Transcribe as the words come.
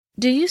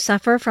Do you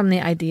suffer from the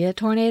idea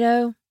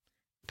tornado?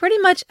 Pretty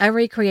much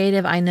every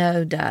creative I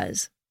know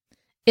does.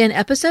 In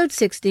episode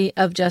 60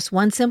 of Just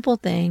One Simple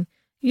Thing,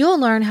 you'll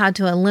learn how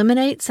to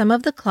eliminate some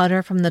of the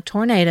clutter from the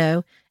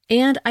tornado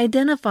and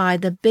identify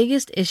the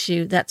biggest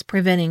issue that's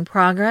preventing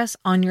progress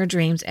on your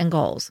dreams and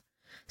goals.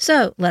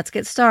 So let's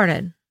get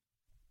started.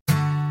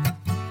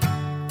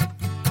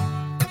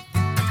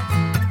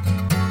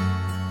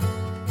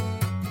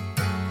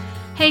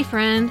 Hey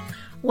friend,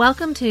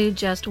 welcome to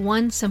Just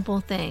One Simple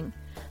Thing,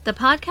 the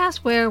podcast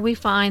where we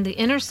find the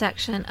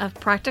intersection of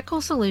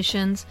practical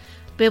solutions,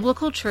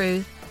 biblical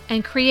truth,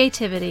 and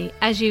creativity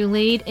as you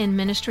lead in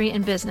ministry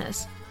and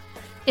business.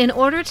 In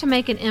order to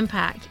make an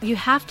impact, you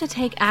have to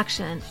take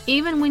action,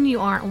 even when you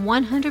aren't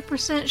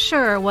 100%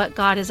 sure what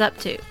God is up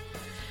to.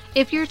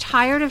 If you're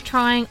tired of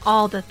trying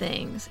all the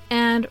things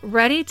and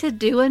ready to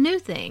do a new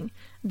thing,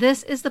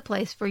 this is the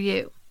place for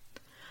you.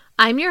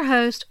 I'm your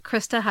host,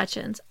 Krista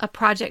Hutchins, a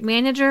project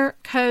manager,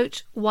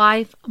 coach,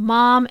 wife,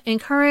 mom,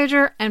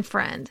 encourager, and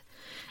friend.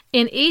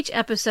 In each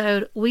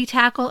episode, we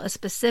tackle a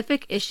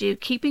specific issue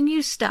keeping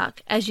you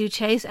stuck as you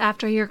chase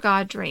after your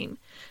God dream,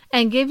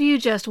 and give you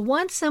just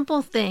one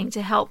simple thing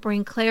to help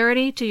bring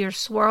clarity to your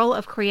swirl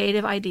of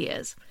creative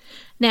ideas.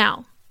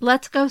 Now,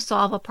 let's go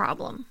solve a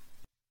problem.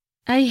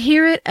 I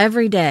hear it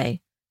every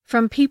day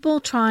from people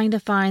trying to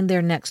find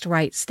their next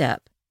right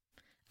step.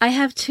 I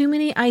have too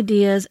many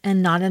ideas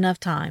and not enough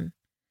time.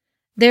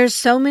 There's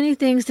so many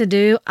things to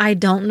do, I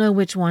don't know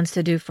which ones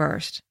to do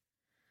first.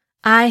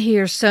 I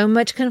hear so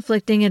much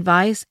conflicting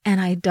advice and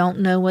I don't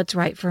know what's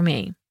right for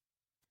me.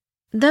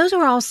 Those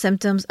are all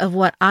symptoms of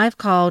what I've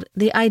called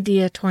the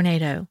idea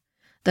tornado,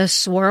 the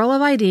swirl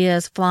of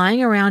ideas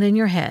flying around in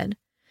your head.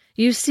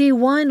 You see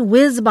one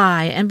whiz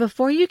by and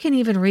before you can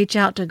even reach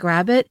out to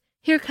grab it,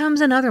 here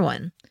comes another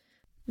one.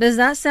 Does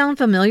that sound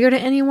familiar to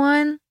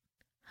anyone?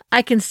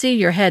 I can see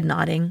your head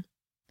nodding.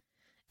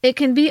 It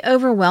can be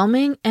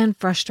overwhelming and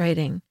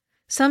frustrating.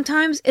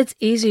 Sometimes it's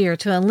easier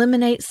to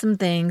eliminate some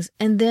things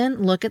and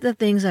then look at the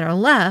things that are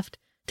left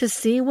to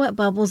see what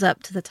bubbles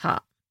up to the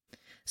top.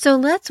 So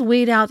let's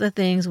weed out the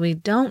things we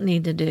don't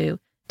need to do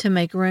to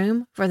make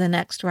room for the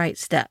next right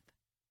step.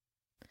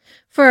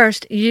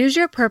 First, use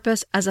your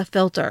purpose as a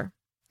filter.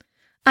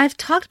 I've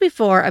talked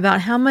before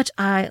about how much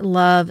I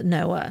love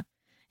Noah.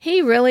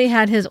 He really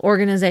had his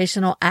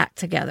organizational act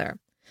together.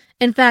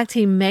 In fact,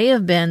 he may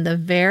have been the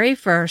very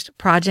first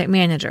project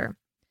manager.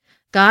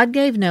 God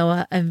gave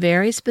Noah a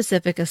very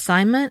specific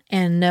assignment,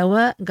 and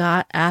Noah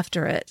got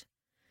after it.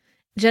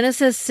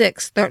 Genesis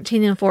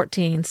 6:13 and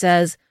 14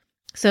 says,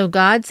 "So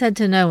God said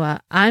to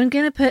Noah, I'm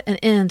going to put an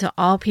end to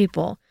all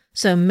people,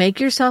 so make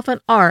yourself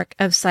an ark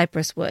of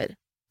cypress wood."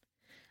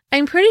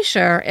 I'm pretty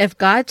sure if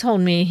God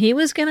told me he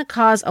was going to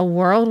cause a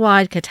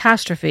worldwide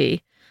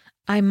catastrophe,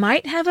 I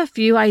might have a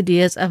few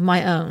ideas of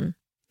my own.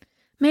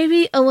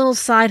 Maybe a little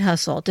side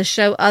hustle to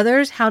show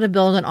others how to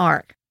build an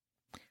ark.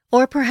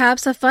 Or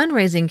perhaps a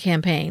fundraising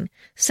campaign,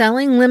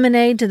 selling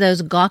lemonade to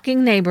those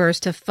gawking neighbors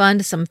to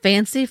fund some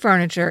fancy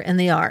furniture in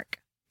the ark.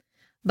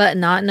 But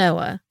not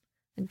Noah.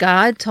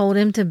 God told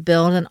him to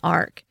build an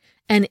ark,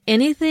 and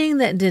anything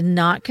that did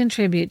not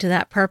contribute to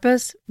that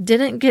purpose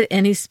didn't get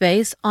any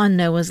space on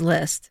Noah's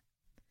list.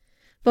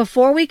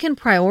 Before we can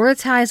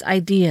prioritize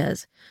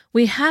ideas,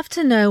 we have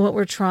to know what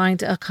we're trying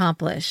to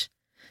accomplish.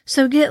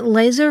 So get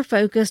laser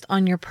focused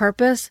on your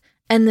purpose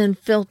and then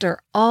filter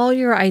all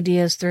your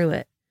ideas through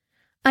it.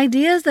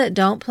 Ideas that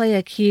don't play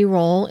a key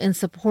role in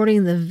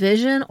supporting the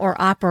vision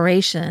or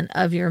operation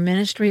of your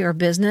ministry or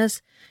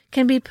business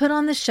can be put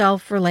on the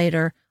shelf for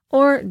later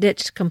or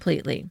ditched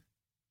completely.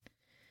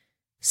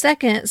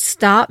 Second,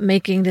 stop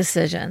making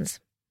decisions.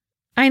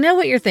 I know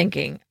what you're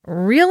thinking.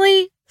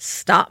 Really?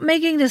 Stop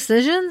making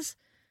decisions?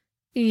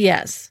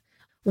 Yes.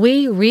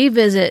 We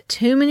revisit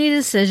too many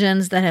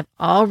decisions that have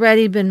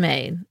already been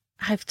made.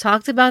 I've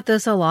talked about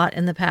this a lot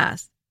in the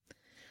past.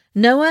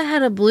 Noah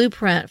had a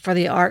blueprint for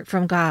the ark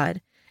from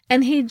God,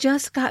 and he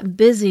just got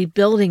busy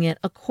building it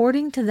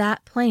according to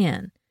that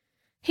plan.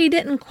 He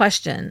didn't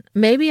question,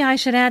 maybe I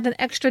should add an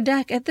extra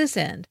deck at this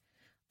end.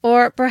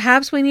 Or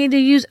perhaps we need to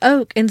use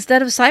oak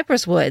instead of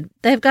cypress wood.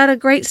 They've got a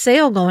great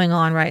sale going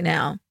on right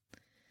now.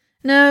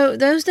 No,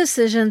 those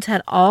decisions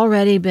had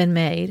already been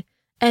made,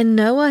 and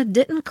Noah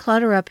didn't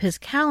clutter up his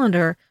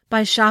calendar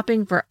by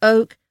shopping for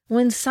oak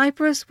when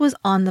cypress was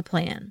on the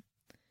plan.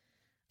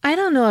 I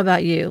don't know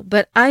about you,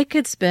 but I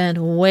could spend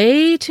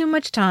way too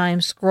much time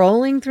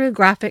scrolling through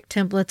graphic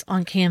templates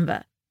on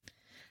Canva.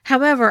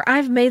 However,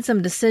 I've made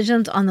some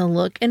decisions on the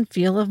look and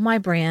feel of my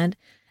brand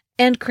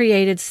and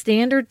created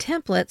standard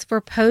templates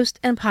for post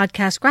and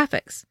podcast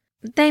graphics.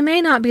 They may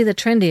not be the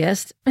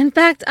trendiest. In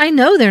fact, I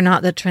know they're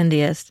not the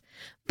trendiest,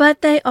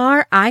 but they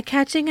are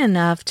eye-catching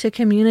enough to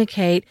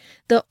communicate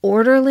the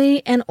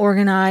orderly and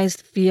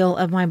organized feel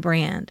of my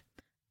brand.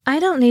 I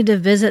don't need to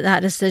visit that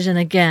decision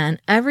again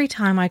every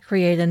time I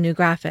create a new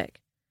graphic.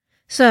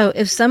 So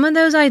if some of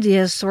those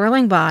ideas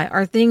swirling by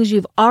are things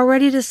you've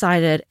already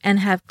decided and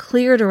have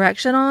clear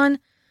direction on,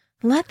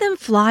 let them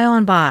fly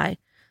on by.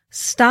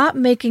 Stop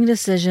making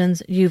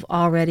decisions you've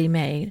already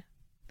made.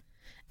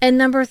 And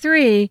number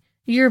 3,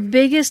 your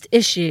biggest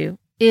issue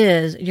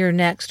is your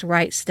next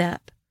right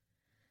step.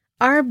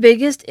 Our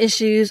biggest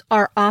issues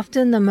are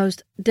often the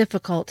most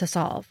difficult to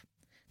solve.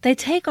 They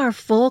take our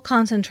full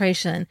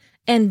concentration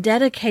and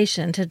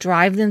dedication to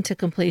drive them to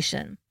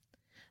completion.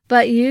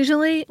 But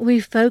usually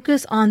we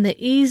focus on the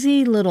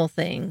easy little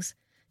things,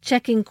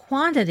 checking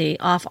quantity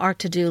off our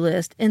to-do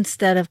list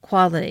instead of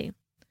quality,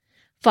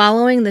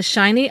 following the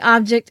shiny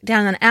object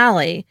down an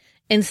alley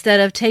instead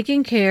of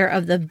taking care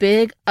of the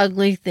big,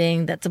 ugly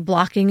thing that's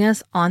blocking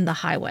us on the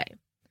highway.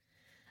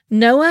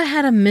 Noah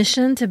had a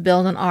mission to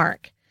build an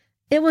ark.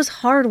 It was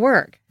hard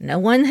work. No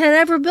one had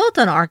ever built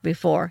an ark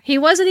before. He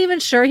wasn't even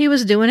sure he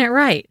was doing it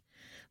right.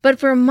 But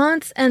for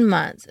months and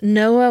months,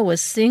 Noah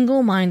was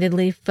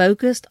single-mindedly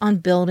focused on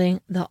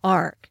building the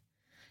ark.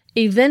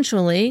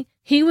 Eventually,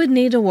 he would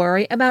need to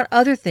worry about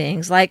other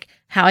things like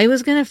how he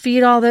was going to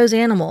feed all those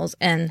animals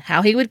and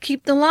how he would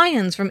keep the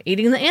lions from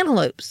eating the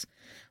antelopes.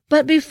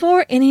 But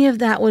before any of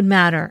that would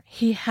matter,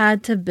 he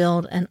had to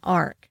build an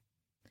ark.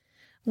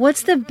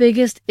 What's the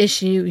biggest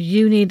issue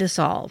you need to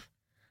solve?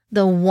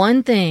 The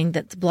one thing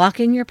that's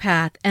blocking your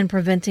path and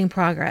preventing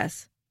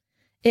progress.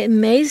 It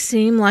may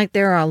seem like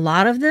there are a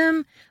lot of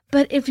them,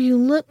 but if you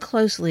look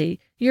closely,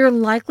 you're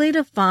likely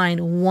to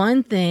find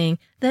one thing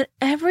that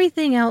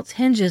everything else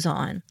hinges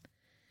on.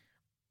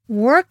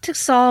 Work to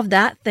solve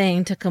that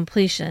thing to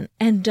completion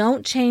and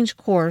don't change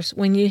course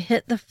when you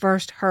hit the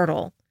first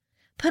hurdle.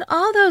 Put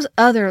all those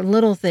other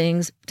little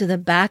things to the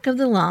back of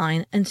the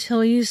line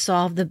until you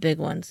solve the big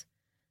ones.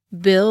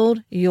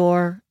 Build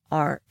your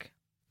ark.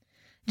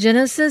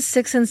 Genesis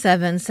 6 and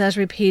 7 says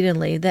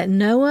repeatedly that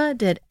Noah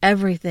did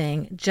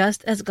everything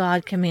just as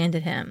God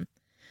commanded him.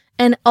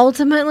 And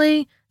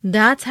ultimately,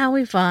 that's how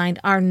we find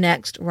our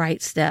next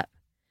right step.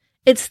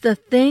 It's the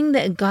thing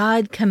that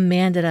God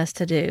commanded us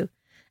to do.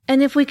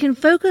 And if we can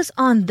focus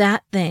on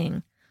that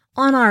thing,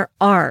 on our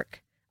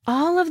ark,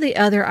 all of the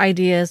other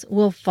ideas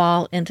will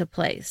fall into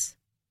place.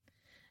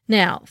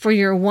 Now, for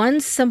your one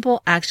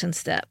simple action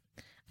step,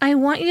 I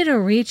want you to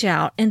reach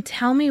out and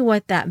tell me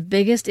what that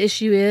biggest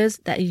issue is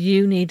that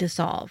you need to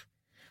solve.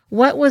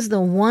 What was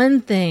the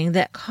one thing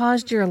that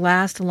caused your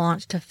last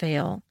launch to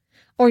fail,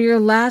 or your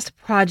last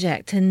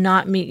project to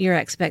not meet your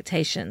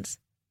expectations?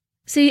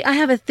 See, I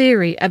have a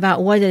theory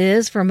about what it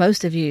is for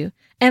most of you,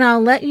 and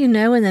I'll let you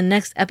know in the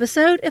next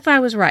episode if I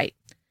was right.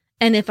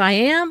 And if I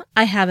am,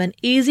 I have an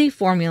easy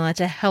formula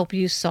to help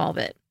you solve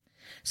it.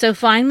 So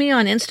find me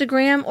on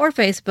Instagram or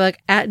Facebook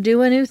at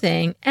Do a New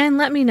Thing and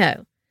let me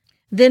know.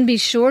 Then be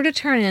sure to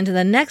turn into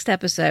the next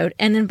episode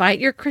and invite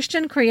your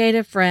Christian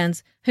creative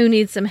friends who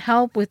need some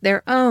help with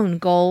their own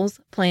goals,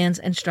 plans,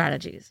 and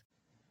strategies.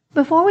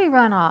 Before we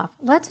run off,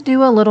 let's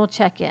do a little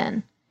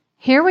check-in.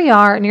 Here we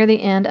are near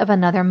the end of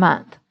another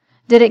month.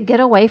 Did it get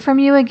away from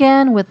you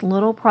again with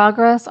little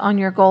progress on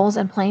your goals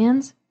and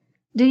plans?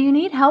 Do you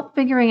need help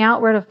figuring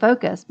out where to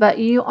focus, but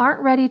you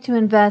aren't ready to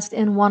invest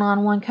in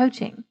one-on-one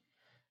coaching?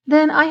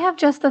 Then I have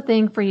just the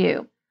thing for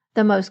you.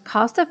 The most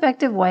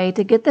cost-effective way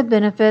to get the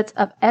benefits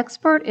of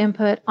expert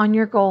input on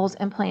your goals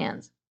and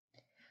plans.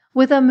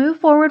 With a Move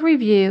Forward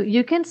review,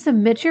 you can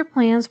submit your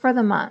plans for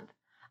the month.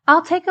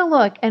 I'll take a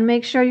look and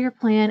make sure your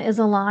plan is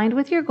aligned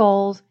with your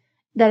goals,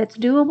 that it's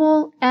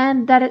doable,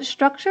 and that it's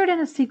structured in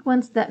a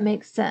sequence that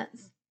makes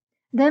sense.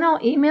 Then I'll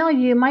email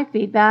you my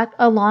feedback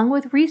along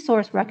with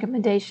resource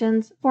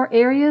recommendations for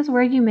areas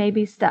where you may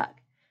be stuck,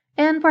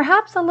 and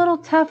perhaps a little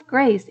tough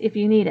grace if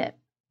you need it,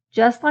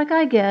 just like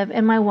I give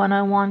in my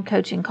one-on-one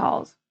coaching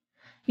calls.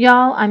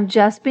 Y'all, I'm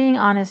just being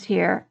honest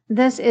here.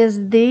 This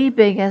is the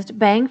biggest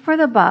bang for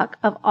the buck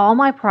of all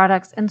my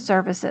products and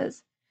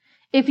services.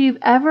 If you've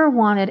ever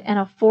wanted an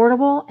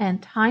affordable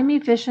and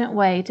time-efficient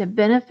way to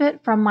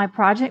benefit from my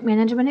project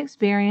management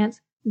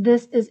experience,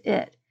 this is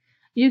it.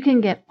 You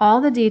can get all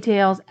the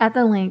details at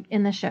the link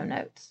in the show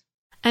notes.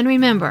 And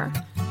remember,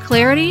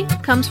 clarity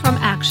comes from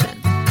action,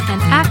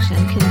 and action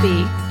can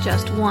be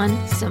just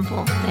one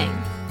simple thing.